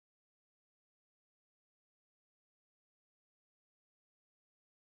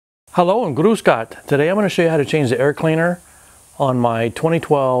Hello and grüß Gott. Today I'm going to show you how to change the air cleaner on my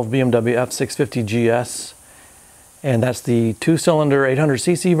 2012 BMW F650GS, and that's the 2-cylinder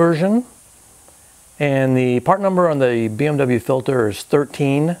 800cc version. And the part number on the BMW filter is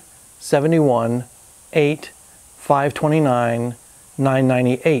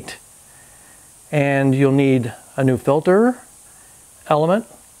 13-71-8-529-998. And you'll need a new filter element,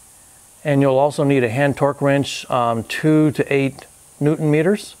 and you'll also need a hand torque wrench, 2 to 8 Newton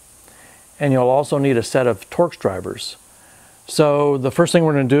meters. And you'll also need a set of Torx drivers. So the first thing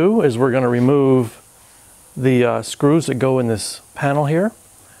we're going to do is we're going to remove the screws that go in this panel here.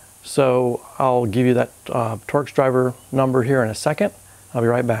 So I'll give you that Torx driver number here in a second. I'll be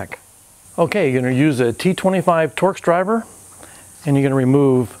right back. Okay, you're going to use a T25 Torx driver, and you're going to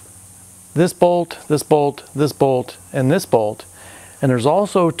remove this bolt, this bolt, this bolt, and this bolt. And there's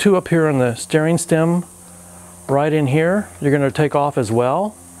also two up here on the steering stem right in here. You're going to take off as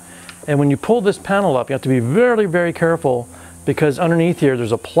well. And when you pull this panel up, you have to be very, very careful, because underneath here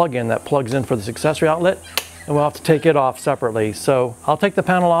there's a plug-in that plugs in for this accessory outlet, and we'll have to take it off separately. So I'll take the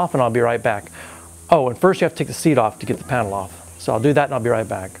panel off and I'll be right back. Oh, and first you have to take the seat off to get the panel off. So I'll do that and I'll be right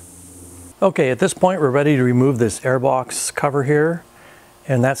back. Okay, at this point we're ready to remove this airbox cover here,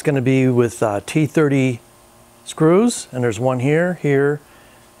 and that's going to be with T30 screws, and there's one here, here,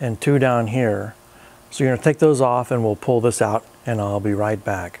 and two down here. So you're going to take those off and we'll pull this out and I'll be right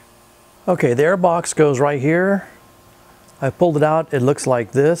back. Okay, the air box goes right here. I pulled it out. It looks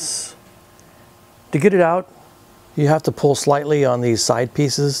like this. To get it out, you have to pull slightly on these side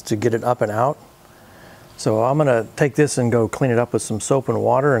pieces to get it up and out. So I'm going to take this and go clean it up with some soap and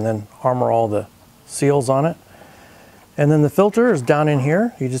water, and then armor all the seals on it. And then the filter is down in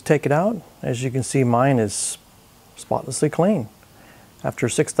here. You just take it out. As you can see, mine is spotlessly clean. After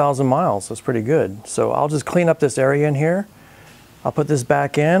 6,000 miles, that's pretty good. So I'll just clean up this area in here. I'll put this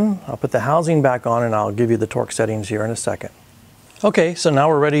back in, I'll put the housing back on, and I'll give you the torque settings here in a second. Okay, so now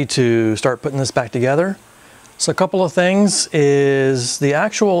we're ready to start putting this back together. So a couple of things is the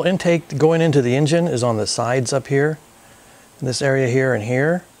actual intake going into the engine is on the sides up here, in this area here and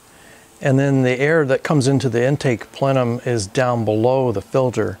here. And then the air that comes into the intake plenum is down below the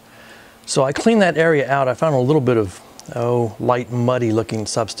filter. So I cleaned that area out. I found a little bit of, light muddy looking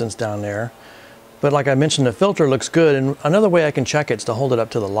substance down there. But like I mentioned, the filter looks good, and another way I can check it is to hold it up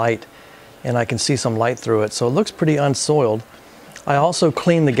to the light, and I can see some light through it, so it looks pretty unsoiled. I also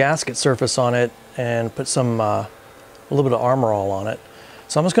cleaned the gasket surface on it and put some a little bit of Armor All on it.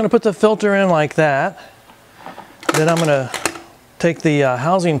 So I'm just going to put the filter in like that. Then I'm going to take the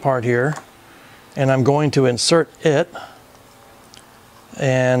housing part here, and I'm going to insert it,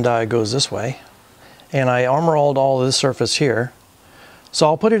 and it goes this way. And I Armor Alled all of this surface here. So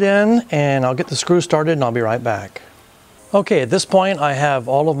I'll put it in and I'll get the screw started and I'll be right back. Okay, at this point I have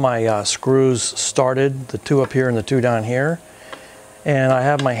all of my screws started, the two up here and the two down here. And I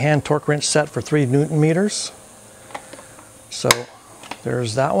have my hand torque wrench set for 3 Newton meters. So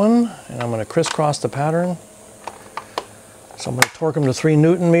there's that one, and I'm going to crisscross the pattern. So I'm going to torque them to 3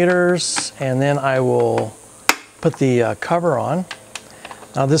 Newton meters, and then I will put the cover on.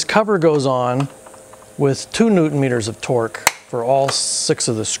 Now this cover goes on with 2 Newton meters of torque for all 6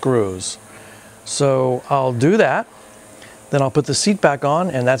 of the screws. So I'll do that, then I'll put the seat back on,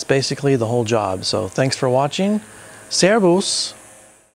 and that's basically the whole job. So thanks for watching. Servus.